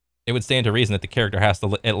 It would stand to reason that the character has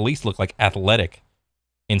to at least look like athletic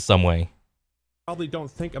in some way. Probably don't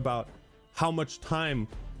think about how much time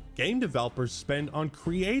game developers spend on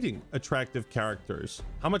creating attractive characters,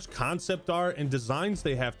 how much concept art and designs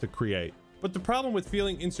they have to create. But the problem with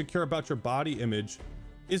feeling insecure about your body image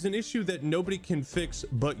is an issue that nobody can fix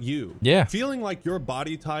but you. Yeah. Feeling like your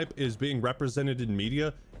body type is being represented in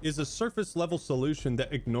media is a surface level solution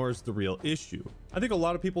that ignores the real issue. I think a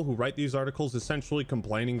lot of people who write these articles essentially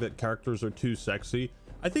complaining that characters are too sexy,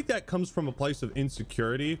 I think that comes from a place of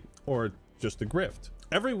insecurity or just a grift.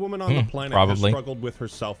 Every woman on the planet has struggled with her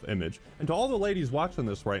self-image. And to all the ladies watching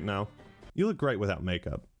this right now, you look great without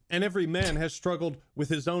makeup. And every man has struggled with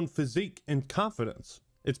his own physique and confidence.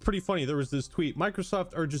 It's pretty funny. There was this tweet,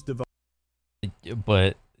 Microsoft urges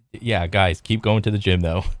But yeah, guys, keep going to the gym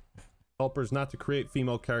though. developers not to create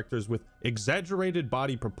female characters with exaggerated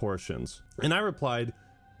body proportions. And I replied,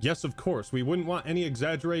 yes, of course. We wouldn't want any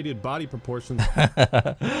exaggerated body proportions. Of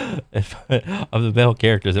the male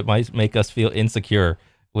characters, it might make us feel insecure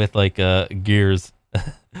with like Gears,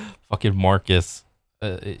 fucking Marcus.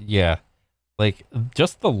 Yeah, like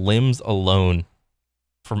just the limbs alone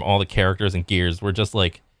from all the characters in Gears were just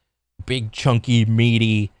like big, chunky,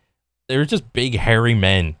 meaty. They were just big, hairy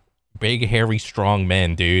men, big, hairy, strong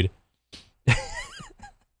men, dude.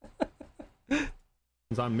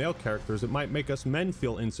 On male characters, it might make us men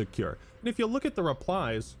feel insecure. And if you look at the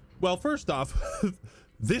replies, well, first off,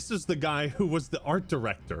 this is the guy who was the art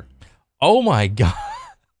director. Oh my god.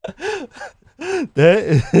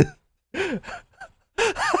 That is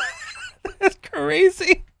that's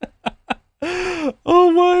crazy.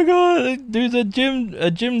 Oh my god, dude's a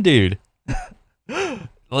gym dude.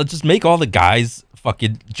 Let's just make all the guys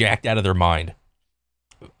fucking jacked out of their mind.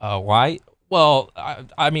 Why? Well,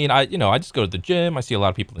 I mean, I just go to the gym. I see a lot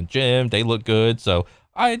of people in the gym. They look good, so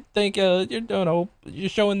I think you're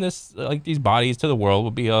showing this like these bodies to the world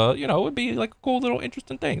would be would be like a cool little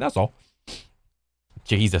interesting thing. That's all.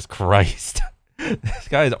 Jesus Christ, this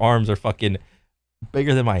guy's arms are fucking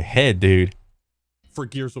bigger than my head, dude. For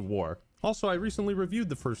Gears of War. Also, I recently reviewed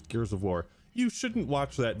the first Gears of War. You shouldn't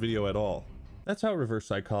watch that video at all. That's how reverse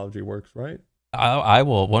psychology works, right? I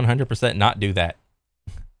will 100% not do that.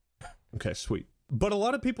 Okay, sweet. But a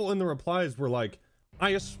lot of people in the replies were like, I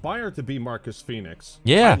aspire to be Marcus Phoenix.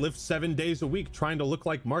 Yeah. I live 7 days a week trying to look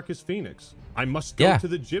like Marcus Phoenix. I must go to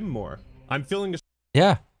the gym more. I'm feeling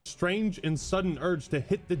a strange and sudden urge to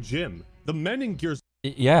hit the gym. The men in Gears.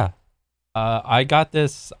 Yeah. I got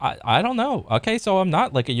this. I don't know. Okay, so I'm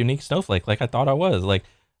not like a unique snowflake like I thought I was. Like,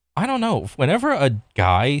 I don't know. Whenever a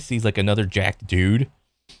guy sees like another jacked dude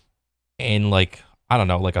in like, I don't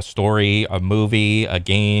know, like a story, a movie, a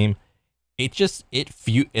game, it's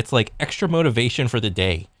like extra motivation for the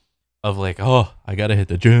day of like, oh, I gotta hit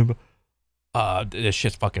the gym. This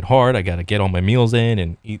shit's fucking hard. I gotta get all my meals in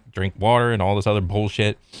and drink water and all this other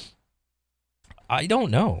bullshit. I don't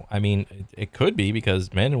know. I mean, it could be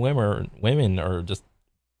because men and women are just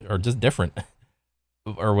different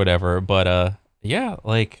or whatever. But yeah,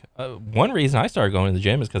 like one reason I started going to the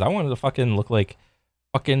gym is because I wanted to fucking look like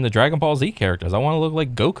fucking the Dragon Ball Z characters. I want to look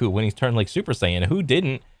like Goku when he's turned like Super Saiyan. Who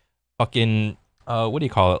didn't fucking what do you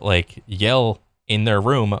call it? Like yell in their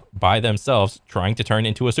room by themselves trying to turn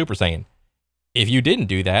into a Super Saiyan. If you didn't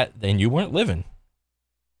do that, then you weren't living.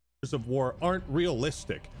 Of War aren't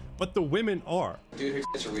realistic, but the women are. Dude, her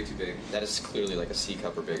tits are way too big. That is clearly like a C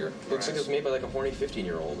cup or bigger. Looks like it was made by like a horny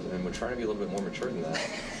 15-year-old, and we're trying to be a little bit more mature than that.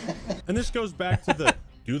 And this goes back to the,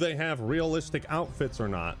 do they have realistic outfits or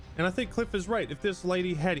not? And I think Cliff is right. If this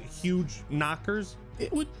lady had huge knockers,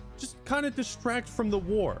 it would just kind of distract from the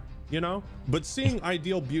war, you know? But seeing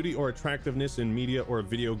ideal beauty or attractiveness in media or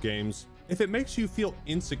video games, if it makes you feel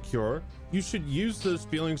insecure, you should use those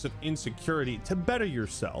feelings of insecurity to better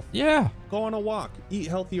yourself. Yeah. Go on a walk, eat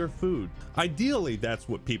healthier food. Ideally, that's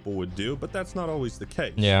what people would do, but that's not always the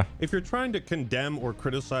case. Yeah. If you're trying to condemn or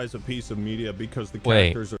criticize a piece of media because the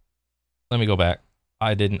characters are... Let me go back.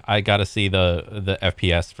 I gotta see the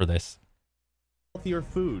FPS for this. Healthier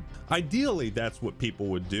food. Ideally, that's what people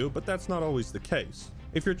would do, but that's not always the case.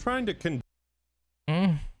 If you're trying to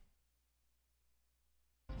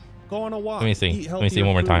go on a walk. Let me see. Let me see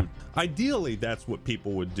one more time. Ideally, that's what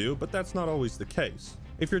people would do, but that's not always the case.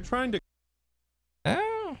 If you're trying to...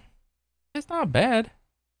 It's not bad.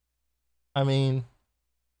 I mean...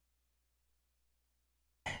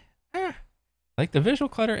 like, the visual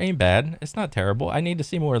clutter ain't bad. It's not terrible. I need to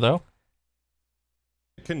see more, though.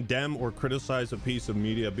 Condemn or criticize a piece of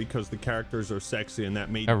media because the characters are sexy and that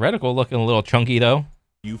made... A reticle looking a little chunky, though.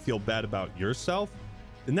 You feel bad about yourself?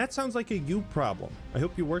 Then that sounds like a you problem. I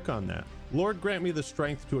hope you work on that. Lord, grant me the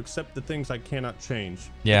strength to accept the things I cannot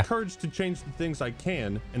change. Yeah. The courage to change the things I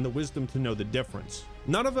can, and the wisdom to know the difference.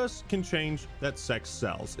 None of us can change that sex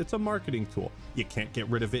sells. It's a marketing tool. You can't get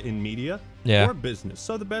rid of it in media or business.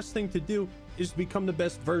 So the best thing to do is to become the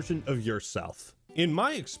best version of yourself. In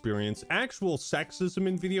my experience, actual sexism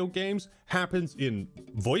in video games happens in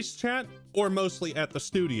voice chat or mostly at the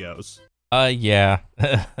studios. Yeah,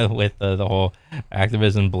 with the whole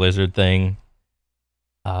Activision Blizzard thing.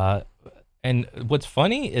 And what's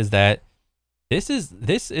funny is that this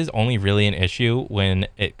is only really an issue when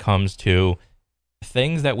it comes to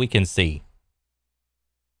things that we can see.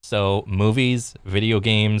 So movies, video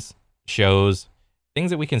games, shows, things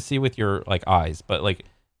that we can see with your like eyes, but like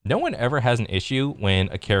no one ever has an issue when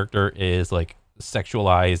a character is like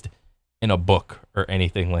sexualized in a book or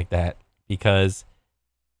anything like that, because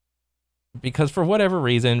for whatever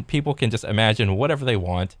reason people can just imagine whatever they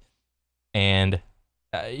want. And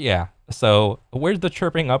yeah, so where's the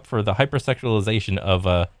chirping up for the hypersexualization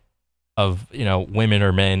of you know, women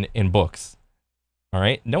or men in books? All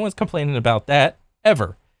right, no one's complaining about that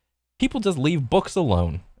ever. People just leave books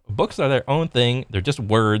alone. Books are their own thing. They're just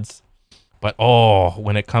words. But oh,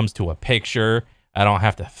 when it comes to a picture, I don't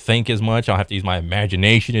have to think as much. I don't have to use my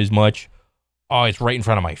imagination as much. Oh, it's right in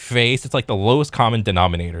front of my face. It's like the lowest common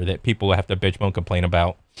denominator that people have to bitch moan complain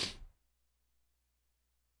about.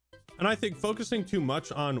 And I think focusing too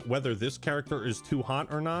much on whether this character is too hot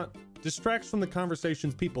or not distracts from the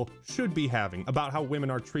conversations people should be having about how women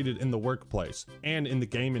are treated in the workplace and in the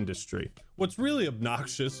game industry. What's really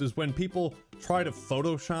obnoxious is when people try to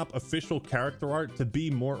Photoshop official character art to be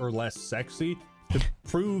more or less sexy to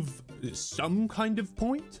prove some kind of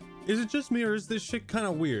point. Is it just me, or is this shit kind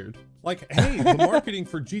of weird? Like, hey, the marketing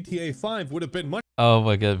for GTA 5 would have been much— Oh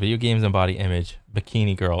my god, video games and body image.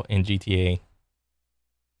 Bikini girl in GTA.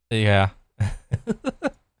 Yeah.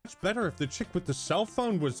 much better if the chick with the cell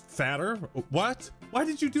phone was fatter. What? Why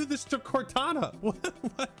did you do this to Cortana? What?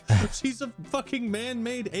 She's a fucking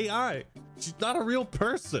man-made AI. She's not a real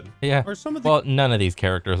person. Yeah. Are some of the— well, none of these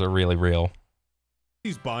characters are really real.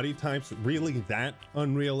 These body types really that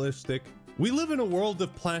unrealistic? We live in a world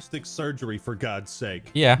of plastic surgery, for God's sake.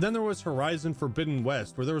 Yeah. Then there was Horizon Forbidden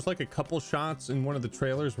West, where there was like a couple shots in one of the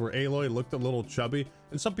trailers where Aloy looked a little chubby,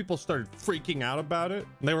 and some people started freaking out about it.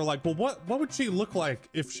 And they were like, well, what would she look like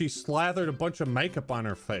if she slathered a bunch of makeup on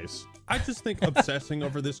her face? I just think obsessing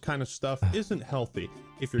over this kind of stuff isn't healthy.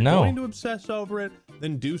 If you're going to obsess over it,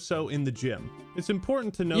 then do so in the gym. It's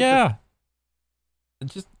important to note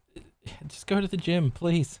just go to the gym,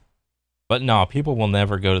 please. But no, people will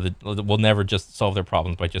never will never just solve their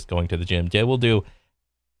problems by just going to the gym. They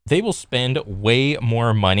will spend way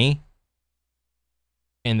more money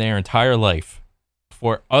in their entire life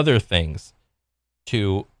for other things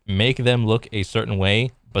to make them look a certain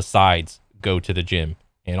way besides go to the gym,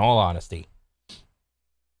 in all honesty.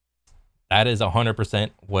 That is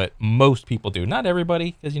 100% what most people do. Not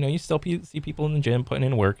everybody, because, you know, you still see people in the gym putting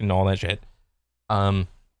in work and all that shit.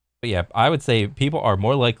 But yeah, I would say people are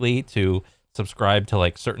more likely to subscribe to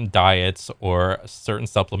like certain diets or certain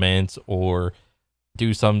supplements or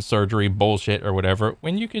do some surgery bullshit or whatever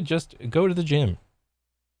when you could just go to the gym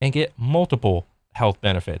and get multiple health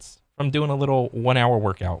benefits from doing a little 1-hour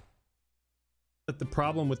workout. But the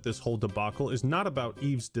problem with this whole debacle is not about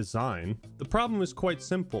Eve's design. The problem is quite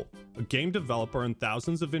simple. A game developer and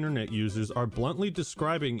thousands of internet users are bluntly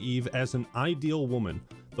describing Eve as an ideal woman,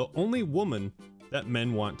 the only woman that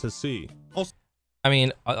men want to see. Also, I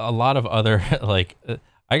mean, a lot of other, like,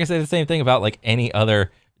 I can say the same thing about, like, any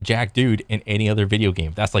other jack dude in any other video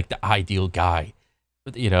game. That's, like, the ideal guy.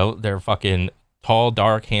 You know, they're fucking tall,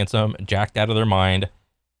 dark, handsome, jacked out of their mind,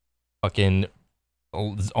 fucking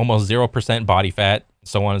almost 0% body fat,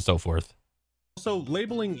 so on and so forth. Also,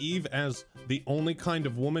 labeling Eve as the only kind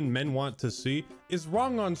of woman men want to see is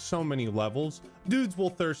wrong on so many levels. Dudes will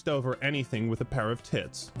thirst over anything with a pair of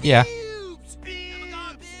tits. Yeah.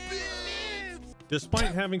 Despite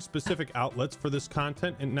having specific outlets for this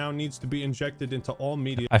content, it now needs to be injected into all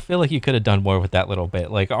media. I feel like you could have done more with that little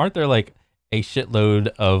bit. Like, aren't there like a shitload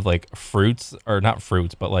of like fruits, or not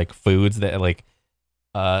fruits, but like foods that like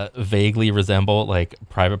vaguely resemble like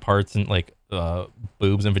private parts and like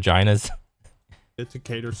boobs and vaginas? To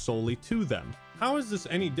cater solely to them. How is this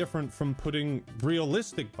any different from putting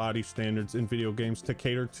realistic body standards in video games to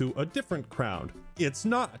cater to a different crowd? It's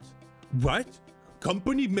not. What?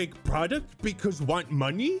 Company make product because want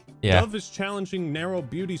money? Yeah. Dove is challenging narrow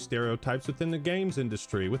beauty stereotypes within the games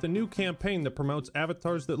industry with a new campaign that promotes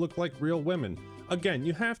avatars that look like real women. Again,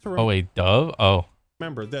 you have to wait, Dove? Oh.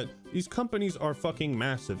 Remember that these companies are fucking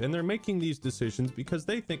massive, and they're making these decisions because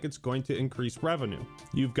they think it's going to increase revenue.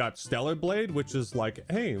 You've got Stellar Blade, which is like,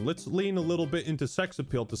 hey, let's lean a little bit into sex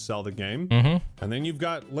appeal to sell the game. And then you've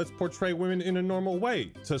got, let's portray women in a normal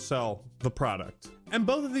way to sell the product. And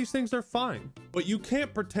both of these things are fine, but you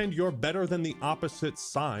can't pretend you're better than the opposite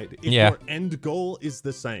side if your end goal is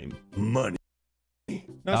the same. Money.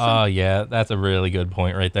 Oh yeah, that's a really good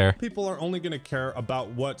point right there. People are only going to care about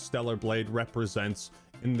what Stellar Blade represents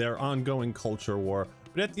in their ongoing culture war,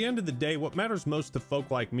 but at the end of the day, what matters most to folk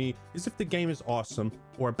like me is if the game is awesome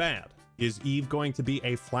or bad. Is Eve going to be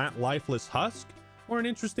a flat, lifeless husk, or an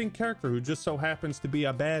interesting character who just so happens to be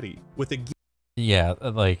a baddie with a— Yeah,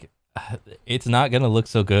 like, it's not gonna look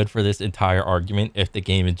so good for this entire argument if the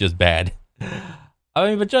game is just bad. I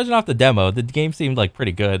mean, but judging off the demo, the game seemed like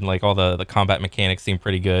pretty good, and like all the combat mechanics seemed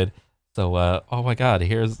pretty good. So, oh my god,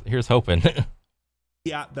 here's hoping.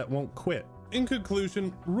 Yeah, that won't quit. In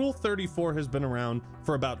conclusion, Rule 34 has been around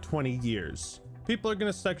for about 20 years. People are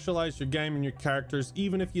going to sexualize your game and your characters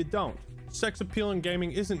even if you don't. Sex appeal in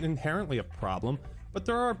gaming isn't inherently a problem, but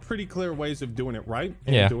there are pretty clear ways of doing it right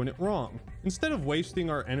and doing it wrong. Instead of wasting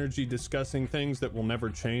our energy discussing things that will never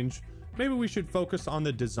change, maybe we should focus on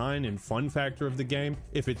the design and fun factor of the game,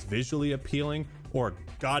 if it's visually appealing, or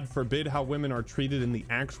God forbid how women are treated in the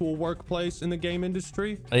actual workplace in the game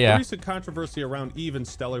industry. The recent controversy around Eve and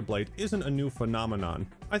Stellar Blade isn't a new phenomenon.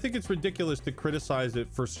 I think it's ridiculous to criticize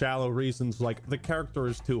it for shallow reasons like the character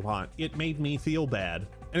is too hot, it made me feel bad.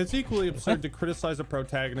 And it's equally absurd to criticize a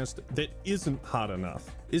protagonist that isn't hot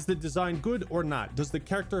enough. Is the design good or not? Does the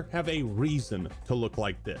character have a reason to look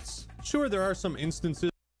like this? Sure, there are some instances.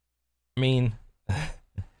 I mean,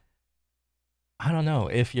 I don't know.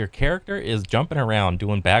 If your character is jumping around,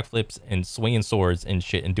 doing backflips and swinging swords and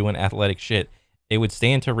shit and doing athletic shit, it would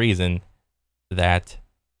stand to reason that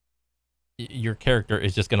your character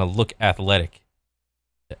is just going to look athletic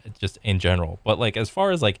just in general. But like, as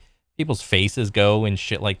far as like people's faces go and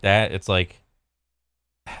shit like that, it's like,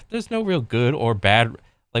 there's no real good or bad.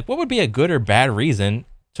 Like, what would be a good or bad reason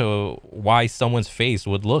to why someone's face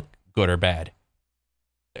would look good or bad?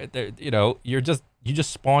 You know, you just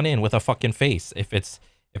spawn in with a fucking face. If it's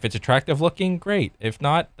attractive looking, great. If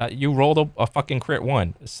not, you rolled a fucking crit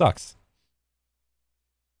 1. It sucks.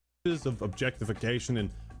 Of objectification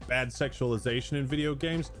and bad sexualization in video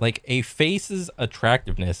games. Like, a face's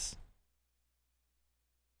attractiveness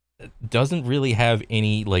doesn't really have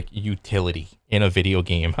any like utility in a video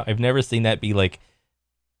game. I've never seen that be like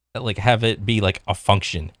have it be like a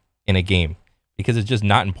function in a game, because it's just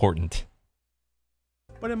not important.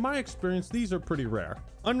 But in my experience, these are pretty rare.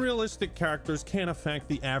 Unrealistic characters can affect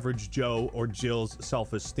the average Joe or Jill's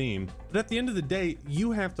self-esteem, but at the end of the day,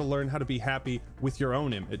 you have to learn how to be happy with your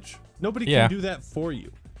own image. Nobody can do that for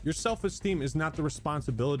you. Your self-esteem is not the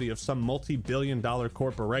responsibility of some multi-billion-dollar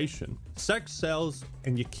corporation. Sex sells,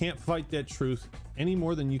 and you can't fight that truth any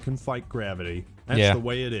more than you can fight gravity. That's the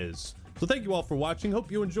way it is. So thank you all for watching.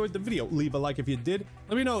 Hope you enjoyed the video. Leave a like if you did.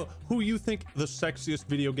 Let me know who you think the sexiest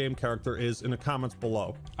video game character is in the comments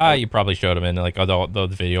below. You probably showed him in like the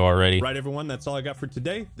video already. Right, everyone, that's all I got for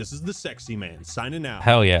today. This is the Sexy Man signing out.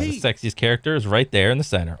 Hell yeah, the sexiest character is right there in the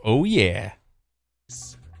center. Oh yeah.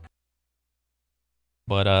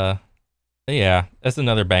 But yeah, that's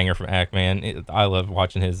another banger from Ackman. I love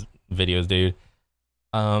watching his videos, dude.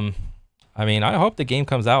 I mean, I hope the game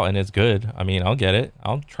comes out and it's good. I mean, I'll get it.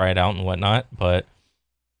 I'll try it out and whatnot. But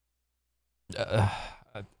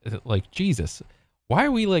like, Jesus, why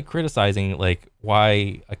are we like criticizing like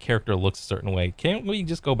why a character looks a certain way? Can't we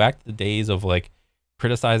just go back to the days of like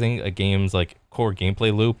criticizing a game's like core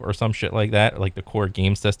gameplay loop or some shit like that, like the core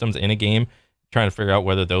game systems in a game, trying to figure out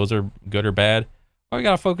whether those are good or bad? Or we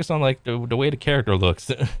gotta focus on like the way the character looks.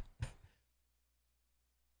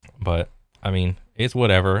 But I mean, it's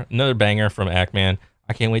whatever. Another banger from Ackman.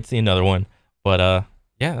 I can't wait to see another one. But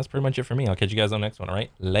yeah, that's pretty much it for me. I'll catch you guys on the next one. All right,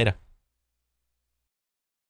 later.